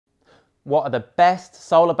What are the best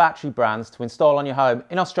solar battery brands to install on your home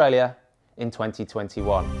in Australia in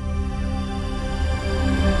 2021?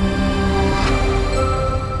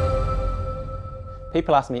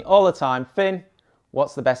 People ask me all the time, Finn,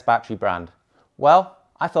 what's the best battery brand? Well,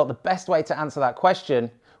 I thought the best way to answer that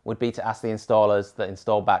question would be to ask the installers that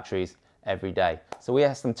install batteries every day. So we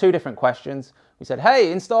asked them two different questions. We said,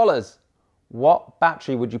 hey, installers, what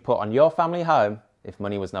battery would you put on your family home if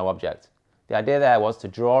money was no object? The idea there was to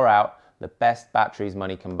draw out the best batteries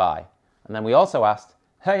money can buy. And then we also asked,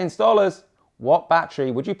 hey, installers, what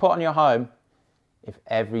battery would you put on your home if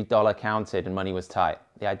every dollar counted and money was tight?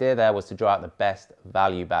 The idea there was to draw out the best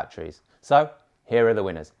value batteries. So here are the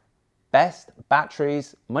winners. Best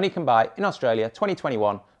batteries money can buy in Australia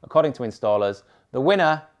 2021, according to installers. The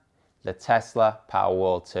winner, the Tesla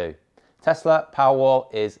Powerwall 2. Tesla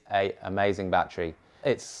Powerwall is an amazing battery.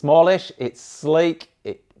 It's smallish, it's sleek,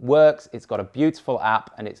 it works, it's got a beautiful app,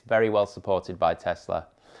 and it's very well supported by Tesla.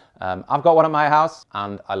 I've got one at my house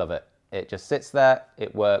and I love it. It just sits there,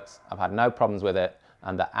 it works, I've had no problems with it,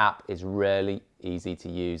 and the app is really easy to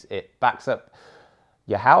use. It backs up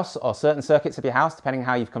your house or certain circuits of your house, depending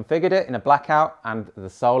how you've configured it, in a blackout, and the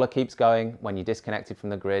solar keeps going when you're disconnected from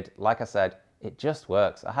the grid. Like I said, it just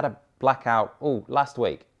works. I had a blackout last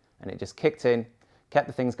week and it just kicked in, kept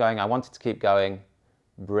the things going I wanted to keep going.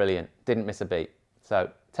 Brilliant, didn't miss a beat.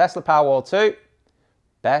 So Tesla Powerwall 2,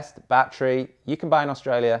 best battery you can buy in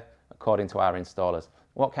Australia according to our installers.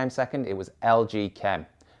 What came second? It was LG Chem.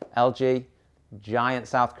 LG, giant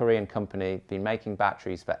South Korean company, been making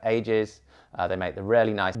batteries for ages. They make the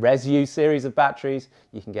really nice ResU series of batteries.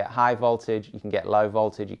 You can get high voltage, you can get low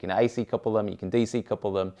voltage, you can AC couple them, you can DC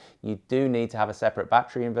couple them. You do need to have a separate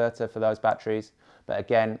battery inverter for those batteries. But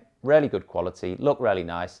again, really good quality, look really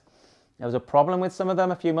nice. There was a problem with some of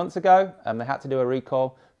them a few months ago. They had to do a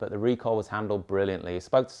recall, but the recall was handled brilliantly. I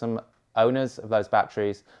spoke to some owners of those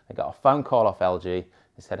batteries. They got a phone call off LG. They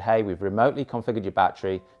said, hey, we've remotely configured your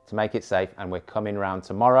battery to make it safe and we're coming round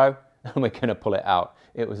tomorrow and we're going to pull it out.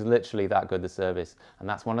 It was literally that good, the service. And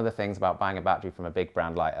that's one of the things about buying a battery from a big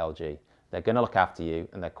brand like LG. They're going to look after you,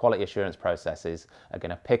 and their quality assurance processes are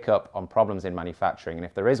going to pick up on problems in manufacturing. And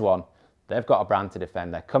if there is one, they've got a brand to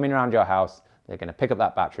defend. They're coming around your house, they're going to pick up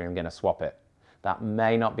that battery and going to swap it. That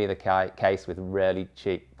may not be the case with really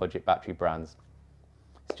cheap budget battery brands.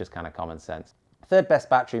 It's just kind of common sense. Third best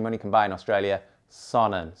battery money can buy in Australia,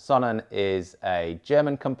 Sonnen. Sonnen is a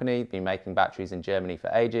German company, been making batteries in Germany for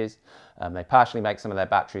ages. They partially make some of their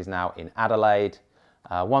batteries now in Adelaide.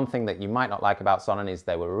 One thing that you might not like about Sonnen is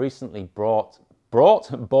they were recently bought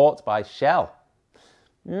by Shell.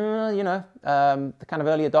 The kind of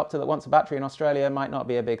early adopter that wants a battery in Australia might not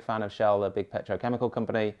be a big fan of Shell, the big petrochemical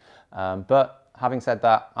company. But having said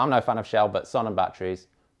that, I'm no fan of Shell, but Sonnen batteries,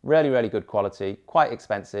 really, really good quality, quite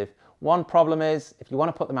expensive. One problem is, if you want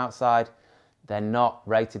to put them outside, they're not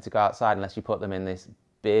rated to go outside unless you put them in this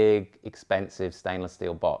big, expensive stainless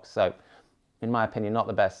steel box. So, in my opinion, not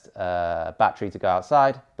the best battery to go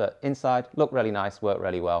outside, but inside, look really nice, work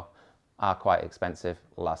really well, are quite expensive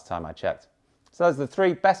last time I checked. So those are the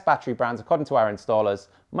three best battery brands according to our installers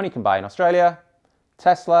money can buy in Australia: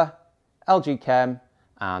 Tesla, LG Chem,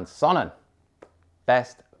 and Sonnen.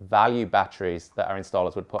 Best value batteries that our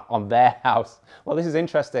installers would put on their house. Well, this is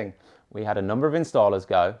interesting. We had a number of installers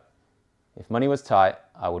go, if money was tight,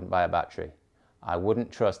 I wouldn't buy a battery. I wouldn't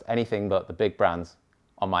trust anything but the big brands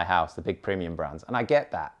on my house, the big premium brands. And I get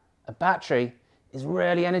that. A battery is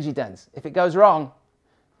really energy dense. If it goes wrong,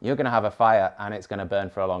 you're going to have a fire and it's going to burn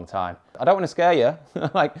for a long time. I don't want to scare you.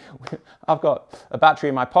 Like, I've got a battery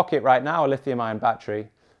in my pocket right now, a lithium ion battery,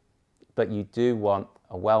 but you do want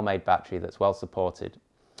a well-made battery that's well supported.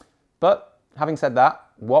 But having said that,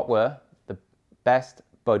 what were the best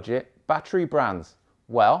budget battery brands?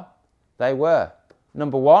 Well, they were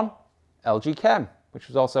number one, LG Chem, which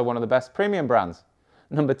was also one of the best premium brands.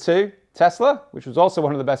 Number two, Tesla, which was also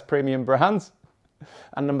one of the best premium brands.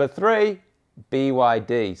 And number three,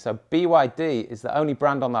 BYD. So BYD is the only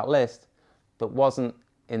brand on that list that wasn't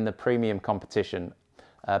in the premium competition.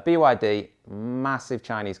 BYD, massive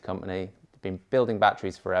Chinese company, been building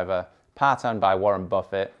batteries forever, part owned by Warren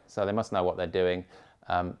Buffett, so they must know what they're doing.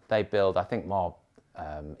 They build, I think, more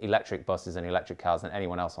electric buses and electric cars than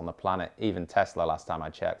anyone else on the planet, even Tesla last time I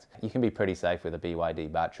checked. You can be pretty safe with a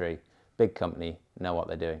BYD battery. Big company, know what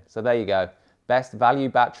they're doing. So there you go. Best value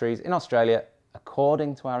batteries in Australia,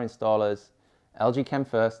 according to our installers. LG Chem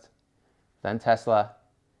first, then Tesla,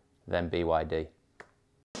 then BYD.